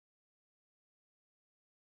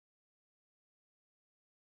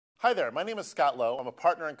Hi there, my name is Scott Lowe. I'm a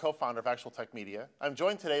partner and co-founder of Actual Tech Media. I'm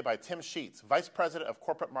joined today by Tim Sheets, Vice President of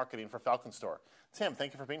Corporate Marketing for FreeStor. Tim,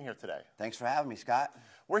 thank you for being here today. Thanks for having me, Scott.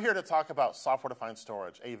 We're here to talk about software-defined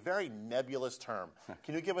storage, a very nebulous term.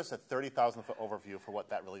 Can you give us a 30,000-foot overview for what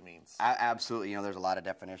that really means? Absolutely. You know, there's a lot of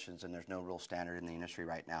definitions, and there's no real standard in the industry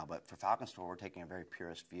right now. But for FreeStor, we're taking a very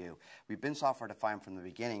purist view. We've been software-defined from the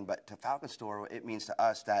beginning, but to FreeStor, it means to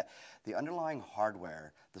us that the underlying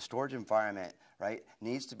hardware, the storage environment, right,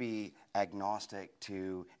 needs to be agnostic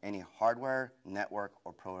to any hardware, network,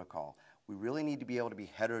 or protocol. We really need to be able to be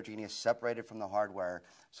heterogeneous, separated from the hardware,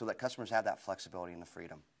 so that customers have that flexibility and the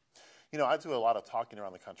freedom. You know, I do a lot of talking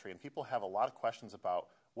around the country, and people have a lot of questions about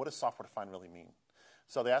what does software-defined really mean?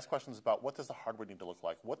 So they ask questions about what does the hardware need to look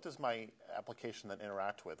like? What does my application then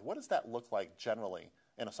interact with? What does that look like generally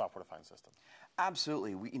in a software-defined system?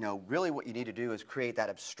 Absolutely. Really what you need to do is create that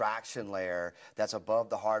abstraction layer that's above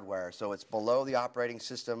the hardware. So it's below the operating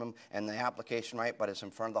system and the application, right, but it's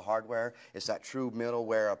in front of the hardware. It's that true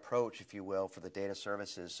middleware approach, if you will, for the data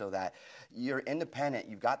services so that you're independent.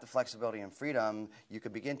 You've got the flexibility and freedom. You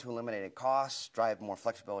can begin to eliminate costs, drive more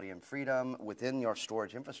flexibility and freedom within your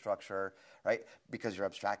storage infrastructure, right, because you're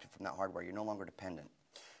abstracted from that hardware. You're no longer dependent.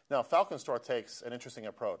 Now, FreeStor takes an interesting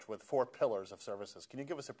approach with 4 pillars of services. Can you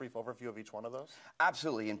give us a brief overview of each one of those?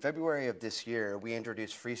 Absolutely. In February of this year, we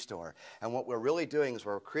introduced FreeStor. And what we're really doing is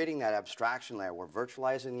we're creating that abstraction layer. We're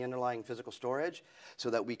virtualizing the underlying physical storage so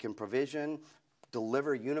that we can provision,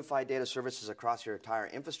 deliver unified data services across your entire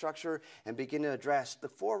infrastructure, and begin to address the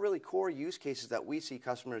 4 really core use cases that we see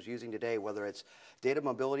customers using today, whether it's data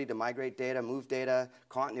mobility to migrate data, move data,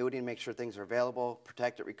 continuity to make sure things are available,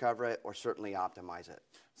 protect it, recover it, or certainly optimize it.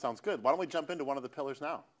 Sounds good. Why don't we jump into one of the pillars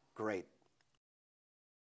now? Great.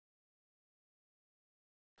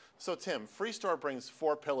 So Tim, FreeStor brings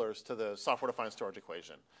 4 pillars to the software-defined storage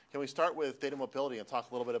equation. Can we start with data mobility and talk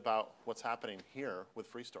a little bit about what's happening here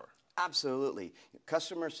with FreeStor? Absolutely.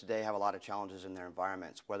 Customers today have a lot of challenges in their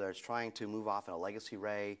environments, whether it's trying to move off in a legacy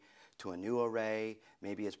array to a new array,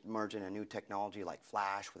 maybe it's merging a new technology like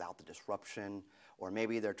flash without the disruption, or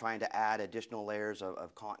maybe they're trying to add additional layers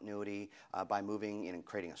of continuity by moving and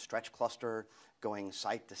creating a stretch cluster, going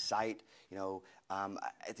site to site. You know,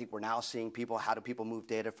 I think we're now seeing how do people move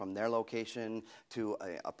data from their location to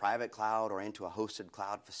a private cloud or into a hosted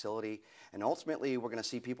cloud facility. And ultimately, we're going to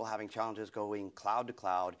see people having challenges going cloud to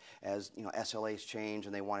cloud as SLAs change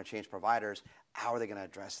and they want to change providers. How are they going to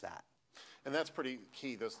address that? And that's pretty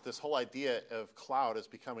key. This whole idea of cloud is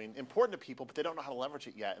becoming important to people, but they don't know how to leverage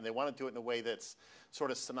it yet, and they want to do it in a way that's sort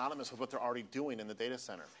of synonymous with what they're already doing in the data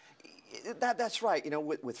center. That's right. You know,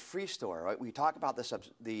 with FreeStor, right, we talk about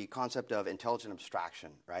the concept of intelligent abstraction,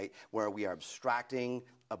 right, where we are abstracting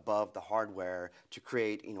above the hardware to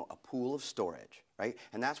create, a pool of storage, right?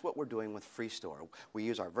 And that's what we're doing with FreeStor. We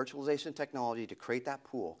use our virtualization technology to create that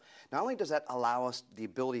pool. Not only does that allow us the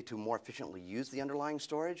ability to more efficiently use the underlying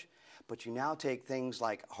storage, but you now take things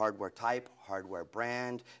like hardware type, hardware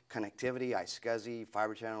brand, connectivity, iSCSI,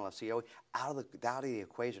 fiber channel, FCO, out of the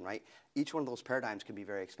equation, right? Each one of those paradigms can be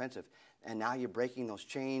very expensive. And now you're breaking those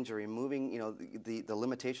chains or removing, the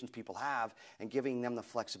limitations people have and giving them the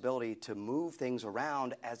flexibility to move things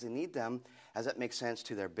around as they need them, as it makes sense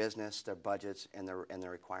to their business, their budgets, and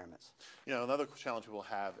their requirements. You know, another challenge people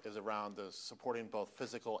have is around supporting both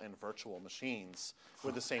physical and virtual machines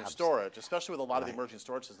with the same storage, especially with a lot of the emerging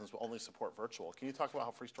storage systems will only support virtual. Can you talk about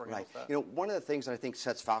how FreeStor handles that? You know, one of the things that I think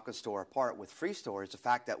sets FreeStor apart with FreeStor is the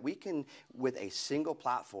fact that we can, with a single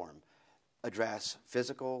platform, address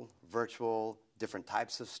physical, virtual, different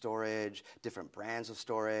types of storage, different brands of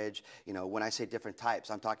storage. You know, when I say different types,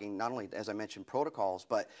 I'm talking not only, as I mentioned, protocols,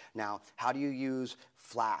 but now how do you use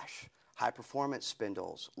flash, high-performance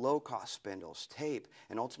spindles, low-cost spindles, tape,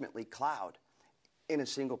 and ultimately cloud in a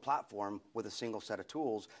single platform with a single set of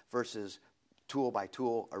tools versus tool by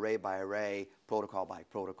tool, array by array, protocol by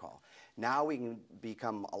protocol. Now we can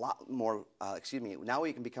become a lot more, now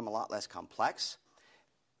we can become a lot less complex,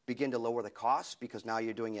 begin to lower the costs because now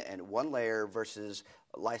you're doing it in one layer versus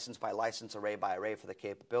license by license, array by array for the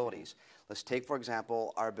capabilities. Let's take, for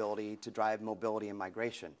example, our ability to drive mobility and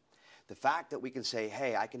migration. The fact that we can say,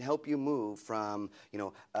 hey, I can help you move from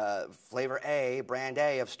flavor A, brand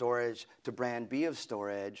A of storage to brand B of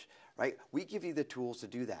storage, right? We give you the tools to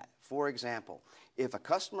do that. For example, if a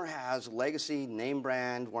customer has legacy name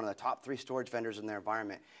brand, one of the top 3 storage vendors in their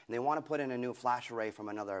environment, and they want to put in a new flash array from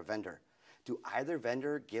another vendor, do either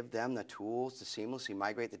vendor give them the tools to seamlessly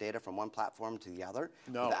migrate the data from one platform to the other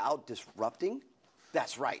without disrupting?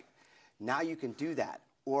 That's right. Now you can do that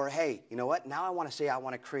Or, hey, you know what? Now I want to say I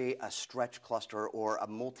want to create a stretch cluster or a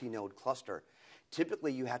multi-node cluster.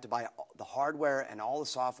 Typically, you have to buy the hardware and all the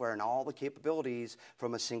software and all the capabilities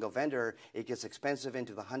from a single vendor. It gets expensive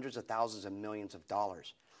into the hundreds of thousands and millions of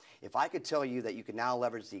dollars. If I could tell you that you can now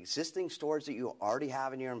leverage the existing storage that you already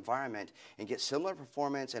have in your environment and get similar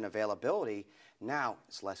performance and availability, now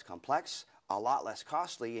it's less complex, a lot less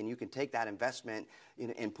costly, and you can take that investment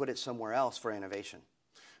and put it somewhere else for innovation.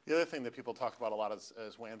 The other thing that people talk about a lot is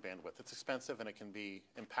WAN bandwidth. It's expensive and it can be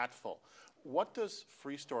impactful. What does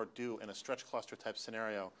FreeStor do in a stretch cluster type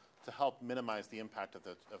scenario to help minimize the impact of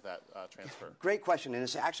that transfer? Great question, and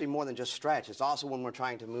it's actually more than just stretch. It's also when we're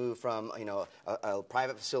trying to move from a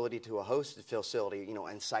private facility to a hosted facility,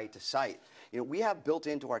 and site to site. We have built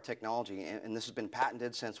into our technology, and this has been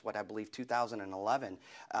patented since what I believe 2011.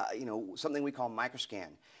 Something we call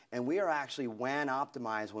microscan, and we are actually WAN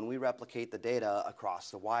optimized when we replicate the data across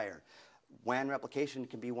the wire. WAN replication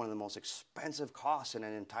can be one of the most expensive costs in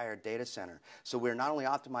an entire data center. So we're not only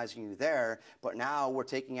optimizing you there, but now we're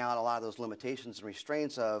taking out a lot of those limitations and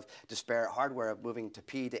restraints of disparate hardware of moving to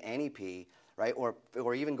P to NEP, right? Or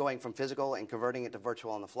even going from physical and converting it to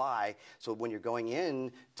virtual on the fly. So when you're going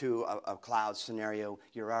in to a cloud scenario,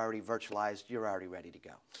 you're already virtualized, you're already ready to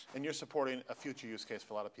go. And you're supporting a future use case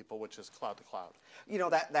for a lot of people, which is cloud to cloud.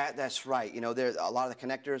 That's right. There's a lot of the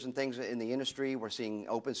connectors and things in the industry. We're seeing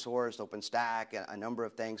open source, OpenStack, a number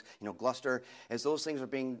of things. Gluster, as those things are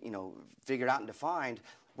being figured out and defined,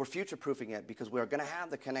 we're future-proofing it because we're going to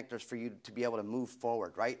have the connectors for you to be able to move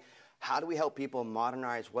forward, right? How do we help people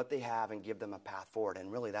modernize what they have and give them a path forward?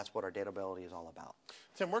 And really, that's what our Datamobility is all about.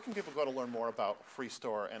 Tim, where can people go to learn more about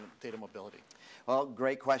FreeStor and data mobility? Well,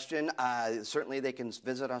 great question. Certainly, they can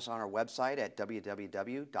visit us on our website at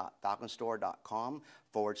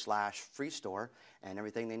www.falconstore.com/FreeStor, and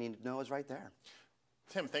everything they need to know is right there.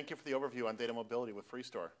 Tim, thank you for the overview on data mobility with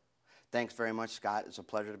FreeStor. Thanks very much, Scott. It's a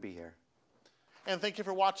pleasure to be here. And thank you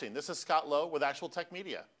for watching. This is Scott Lowe with Actual Tech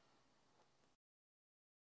Media.